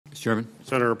Mr. Chairman.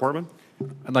 Senator Portman.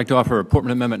 I'd like to offer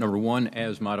Portman Amendment number 1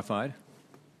 as modified.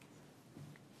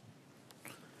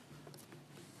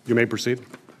 You may proceed.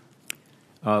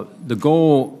 The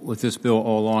goal with this bill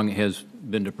all along has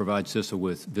been to provide CISA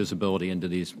with visibility into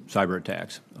these cyber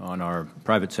attacks on our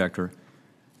private sector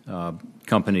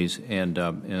companies and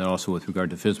also with regard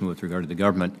to FISMA, with regard to the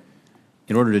government.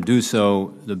 In order to do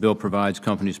so, the bill provides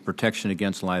companies protection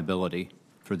against liability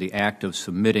for the act of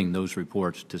submitting those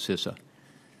reports to CISA.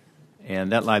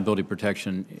 And that liability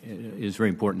protection is very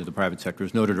important to the private sector.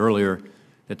 As noted earlier,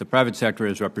 that the private sector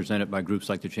is represented by groups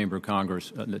like the Chamber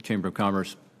of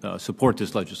Commerce support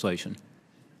this legislation.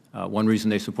 One reason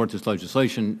they support this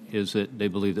legislation is that they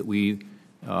believe that we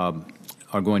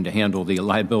are going to handle the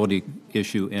liability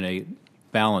issue in a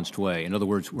balanced way. In other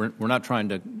words, we're not trying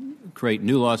to create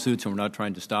new lawsuits, and we're not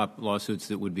trying to stop lawsuits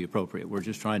that would be appropriate. We're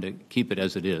just trying to keep it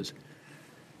as it is.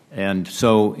 And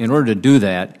so in order to do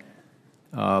that,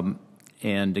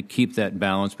 and to keep that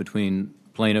balance between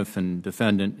plaintiff and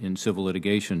defendant in civil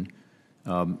litigation,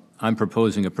 I'm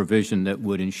proposing a provision that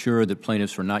would ensure that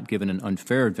plaintiffs are not given an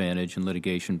unfair advantage in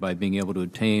litigation by being able to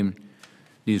obtain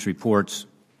these reports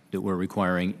that we're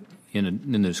requiring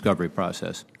in the discovery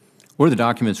process, or the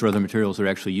documents or other materials that are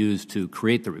actually used to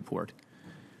create the report.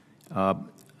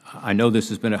 I know this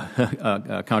has been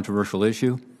a controversial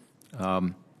issue,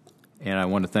 and I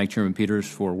want to thank Chairman Peters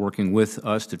for working with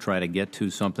us to try to get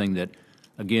to something that,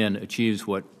 again, achieves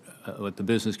what the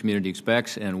business community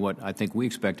expects and what I think we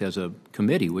expect as a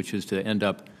committee, which is to end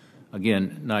up,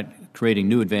 again, not creating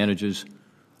new advantages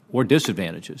or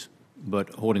disadvantages, but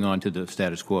holding on to the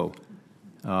status quo.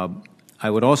 I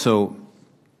would also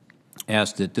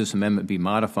ask that this amendment be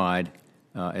modified,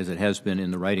 as it has been in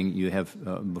the writing you have,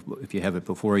 if you have it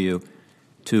before you,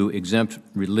 to exempt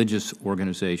religious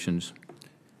organizations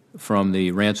from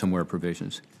the ransomware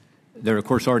provisions. They're, of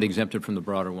course, already exempted from the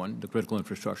broader one, the critical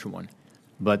infrastructure one.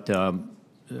 But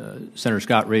Senator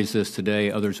Scott raised this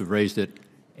today. Others have raised it.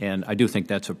 And I do think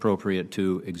that's appropriate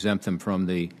to exempt them from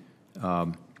the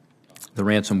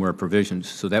ransomware provisions.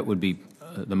 So that would be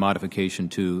the modification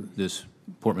to this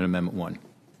Portman Amendment 1.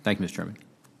 Thank you, Mr. Chairman.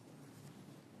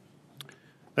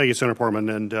 Thank you, Senator Portman,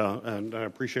 and I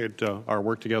appreciate our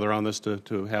work together on this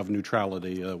to have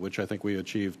neutrality, which I think we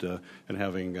achieved in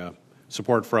having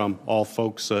support from all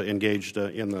folks engaged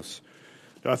in this.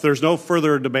 If there's no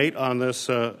further debate on this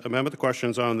amendment, the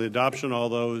question's on the adoption. All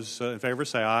those in favor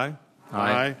say aye.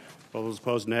 Aye. All those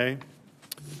opposed, nay.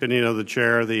 Opinion of the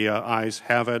chair, the ayes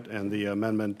have it, and the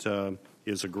amendment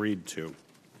is agreed to.